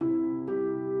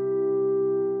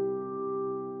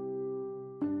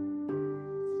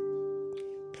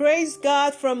Praise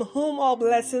God from whom all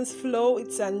blessings flow.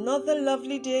 It's another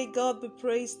lovely day. God be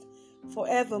praised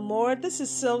forevermore. This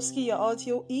is Soski, your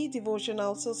audio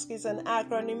e-devotional. Soski is an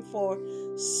acronym for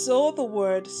Sow the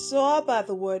Word, Sow by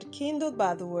the Word, Kindled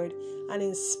by the Word, and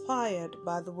Inspired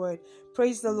by the Word.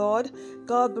 Praise the Lord.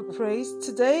 God be praised.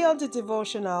 Today on the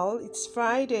devotional, it's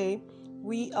Friday.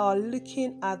 We are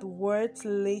looking at words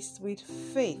laced with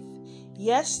faith.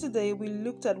 Yesterday, we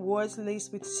looked at words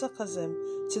laced with sarcasm.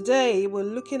 Today, we're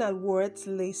looking at words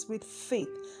laced with faith.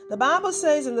 The Bible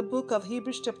says in the book of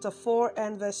Hebrews chapter 4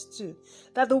 and verse 2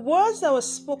 that the words that were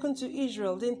spoken to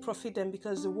Israel didn't profit them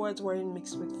because the words weren't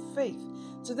mixed with faith.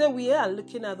 Today, we are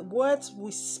looking at the words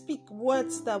we speak,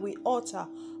 words that we utter,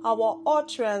 our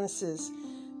utterances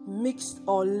mixed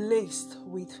or laced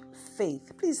with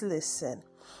faith. Please listen.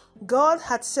 God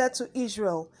had said to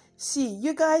Israel, see,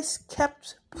 you guys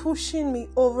kept pushing me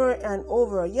over and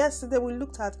over. Yesterday we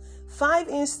looked at 5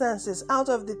 instances out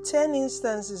of the 10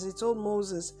 instances he told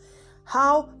Moses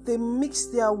how they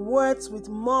mixed their words with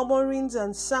murmurings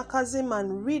and sarcasm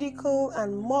and ridicule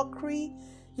and mockery.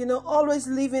 Always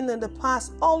living in the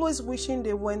past, always wishing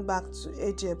they went back to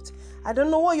Egypt. I don't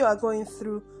know what you are going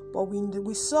through, but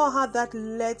we saw how that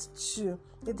led to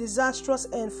a disastrous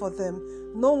end for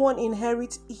them. No one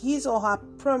inherits his or her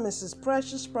promises,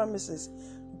 precious promises,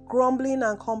 grumbling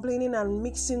and complaining and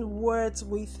mixing words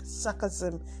with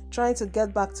sarcasm, trying to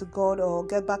get back to God or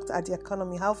get back at the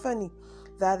economy. How funny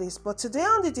that is. But today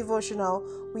on the devotional,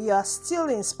 we are still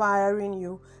inspiring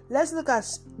you. Let's look at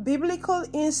biblical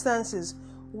instances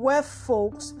where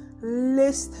folks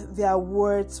laced their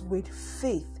words with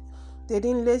faith. They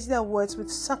didn't lace their words with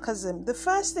sarcasm. The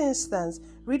first instance,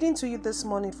 reading to you this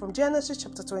morning from Genesis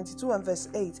chapter 22 and verse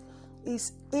 8,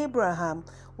 is Abraham.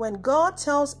 When God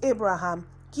tells Abraham,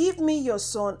 give me your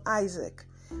son Isaac,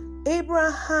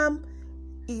 Abraham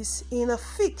is in a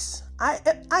fix.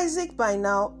 Isaac by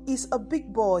now is a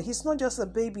big boy. He's not just a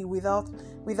baby without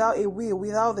a will,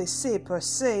 without a say per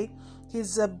se.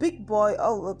 He's a big boy.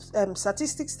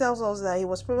 Statistics tells us that he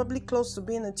was probably close to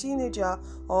being a teenager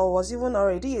or was even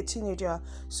already a teenager.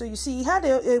 So you see, he had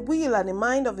a will and a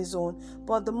mind of his own.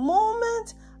 But the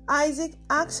moment Isaac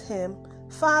asked him,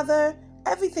 Father,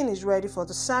 everything is ready for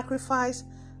the sacrifice.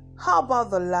 How about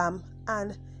the lamb?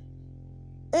 And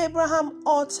Abraham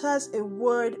utters a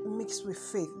word mixed with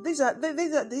faith. These are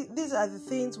the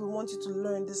things we want you to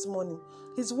learn this morning.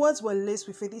 His words were laced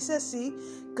with faith. He says, see,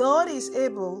 God is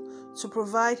able to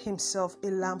provide himself a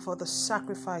lamb for the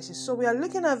sacrifices. So we are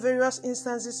looking at various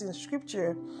instances in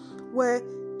scripture where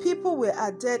people were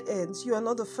at dead ends. You are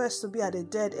not the first to be at a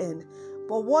dead end.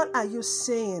 But what are you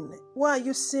saying? What are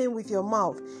you saying with your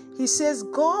mouth? He says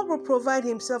God will provide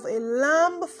himself a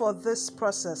lamb for this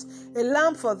process, a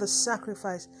lamb for the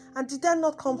sacrifice. And did that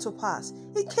not come to pass?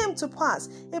 It came to pass.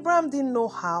 Abraham didn't know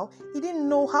how. He didn't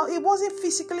know how. It wasn't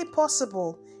physically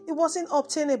possible. It wasn't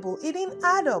obtainable. It didn't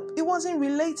add up. It wasn't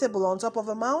relatable on top of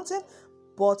a mountain.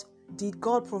 But did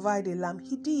God provide a lamb?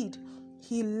 He did.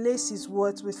 He laced his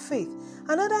words with faith.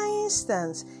 Another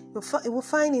instance we'll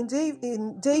find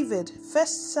in David, 1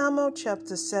 Samuel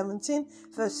chapter 17,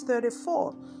 verse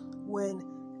 34, when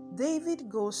David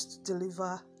goes to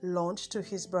deliver lunch to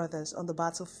his brothers on the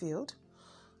battlefield.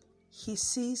 He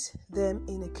sees them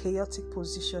in a chaotic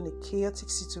position, a chaotic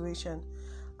situation.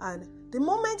 And the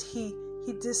moment he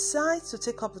decides to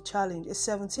take up the challenge, a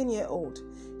 17-year-old,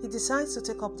 he decides to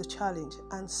take up the challenge.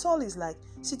 And Saul is like,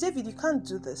 see, David, you can't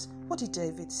do this. What did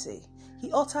David say?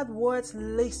 He uttered words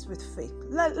laced with faith.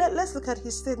 Let's look at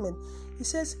his statement. He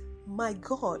says, my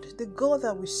God, the God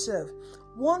that we serve.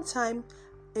 One time,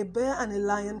 a bear and a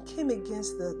lion came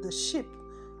against the sheep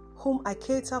whom I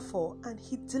cater for, and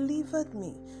he delivered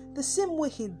me. The same way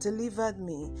he delivered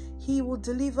me, he will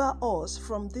deliver us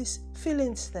from this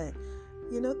Philistine.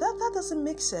 That doesn't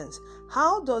make sense.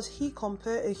 How does he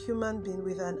compare a human being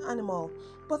with an animal?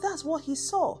 But that's what he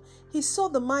saw. He saw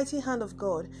the mighty hand of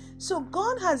God. So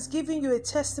God has given you a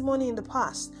testimony in the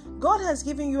past. God has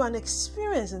given you an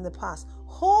experience in the past.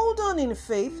 Hold on in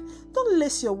faith. Don't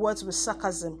lace your words with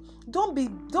sarcasm. Don't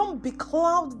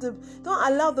becloud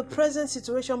don't allow the present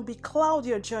situation becloud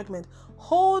your judgment.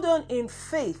 Hold on in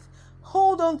faith.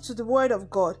 Hold on to the word of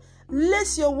God.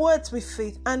 Lace your words with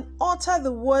faith and utter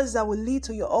the words that will lead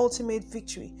to your ultimate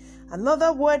victory.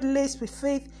 Another word laced with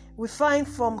faith we find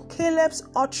from Caleb's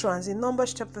utterance in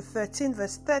Numbers chapter 13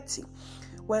 verse 30.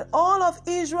 when all of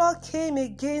Israel came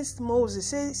against Moses,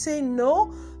 saying,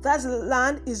 no, that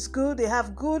land is good. They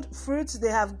have good fruits. They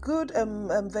have good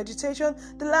vegetation.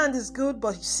 The land is good,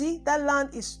 but you see, that land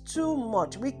is too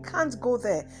much. We can't go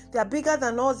there. They are bigger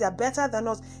than us. They are better than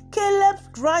us. Caleb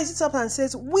rises up and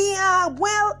says, we are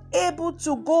well able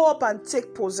to go up and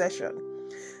take possession.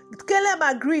 Caleb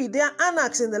agreed. There are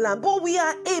anarchs in the land, but we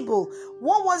are able.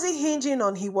 What was he hinging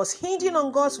on? He was hinging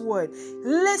on God's word.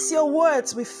 Lace your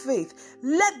words with faith.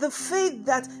 Let the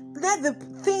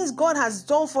things God has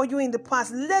done for you in the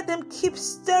past, let them keep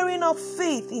stirring up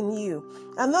faith in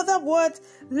you. Another word,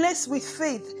 lace with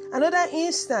faith. Another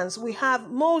instance, we have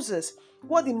Moses.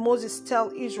 What did Moses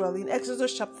tell Israel in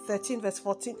Exodus chapter 13, verse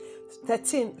 14?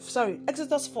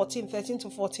 Exodus 14, 13 to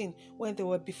 14, when they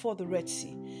were before the Red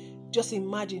Sea. Just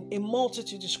imagine a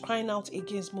multitude is crying out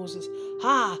against Moses.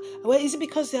 Well, is it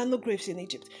because there are no graves in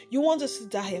Egypt? You want us to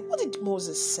die here? What did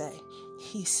Moses say?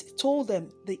 He told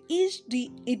them, the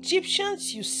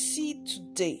Egyptians you see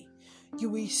today, you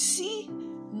will see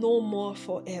no more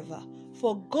forever.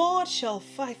 For God shall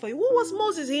fight for you. What was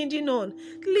Moses hinging on?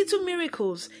 Little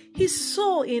miracles he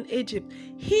saw in Egypt.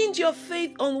 Hinge your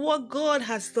faith on what God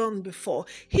has done before.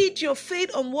 Hinge your faith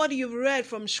on what you've read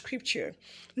from Scripture.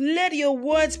 Let your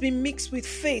words be mixed with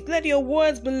faith. Let your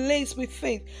words be laced with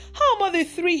faith. How about the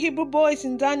 3 Hebrew boys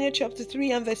in Daniel chapter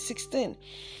 3 and verse 16?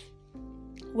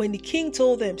 When the king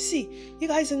told them, see, you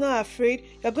guys are not afraid.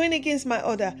 You're going against my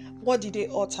order. What did they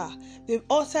utter? They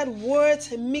uttered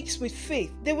words mixed with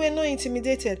faith. They were not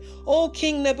intimidated. O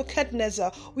King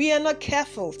Nebuchadnezzar, we are not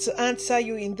careful to answer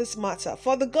you in this matter.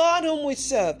 For the God whom we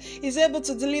serve is able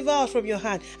to deliver us from your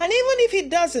hand. And even if he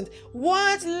doesn't,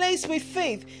 words laced with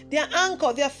faith. Their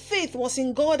anchor, their faith was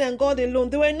in God and God alone.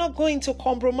 They were not going to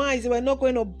compromise. They were not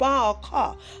going to bow or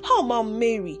cow. How about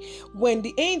Mary? When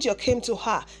the angel came to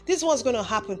her, this was going to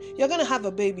happen. You're going to have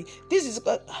a baby. This is,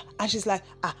 and she's like,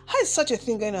 how is such a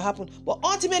thing going to happen? But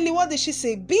ultimately, what did she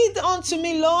say? Be it unto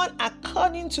me, Lord,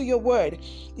 according to your word.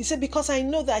 He said, because I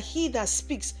know that he that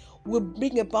speaks will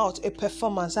bring about a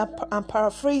performance. I'm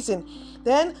paraphrasing.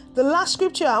 Then the last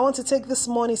scripture I want to take this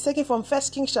morning is taken from 1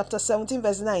 Kings chapter 17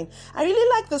 verse 9. I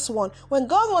really like this one. When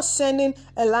God was sending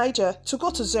Elijah to go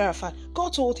to Zarephath,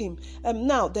 God told him,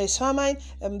 now there's famine,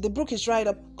 the brook is dried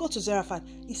up, go to Zarephath.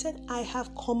 He said, I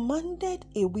have commanded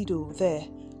a widow there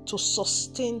to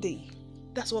sustain thee.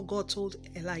 That's what God told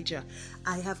Elijah.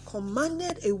 I have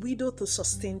commanded a widow to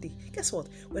sustain thee. Guess what?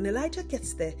 When Elijah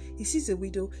gets there, he sees a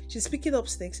widow. She's picking up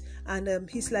sticks. And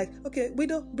he's like, okay,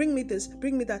 widow, bring me this,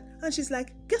 bring me that. And she's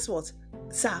like, guess what?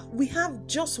 Sir, we have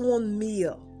just one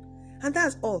meal. And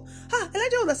that's all.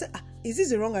 Elijah would have said, is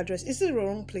this the wrong address? Is this the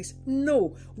wrong place?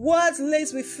 No. Words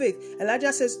laced with faith.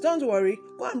 Elijah says, don't worry.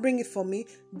 Go and bring it for me.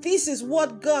 This is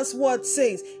what God's word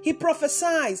says. He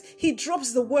prophesies. He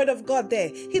drops the word of God there.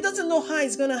 He doesn't know how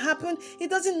it's going to happen. He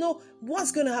doesn't know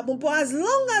what's going to happen. But as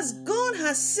long as God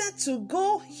has said to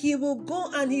go, he will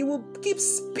go and he will keep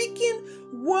speaking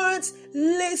words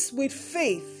laced with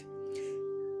faith.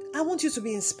 I want you to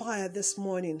be inspired this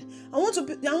morning. I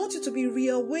want you to be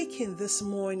reawakened this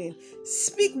morning.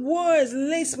 Speak words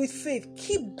laced with faith.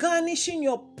 Keep garnishing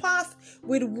your path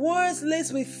with words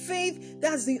laced with faith.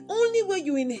 That's the only way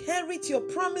you inherit your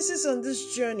promises on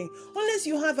this journey, unless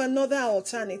you have another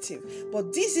alternative.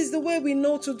 But this is the way we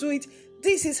know to do it.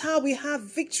 This is how we have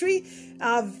victory.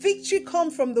 Our victory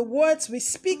comes from the words we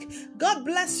speak. God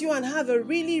bless you and have a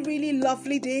really, really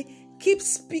lovely day. Keep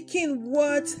speaking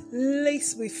words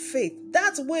laced with faith.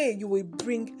 That way you will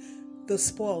bring the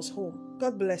spoils home.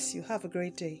 God bless you. Have a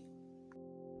great day.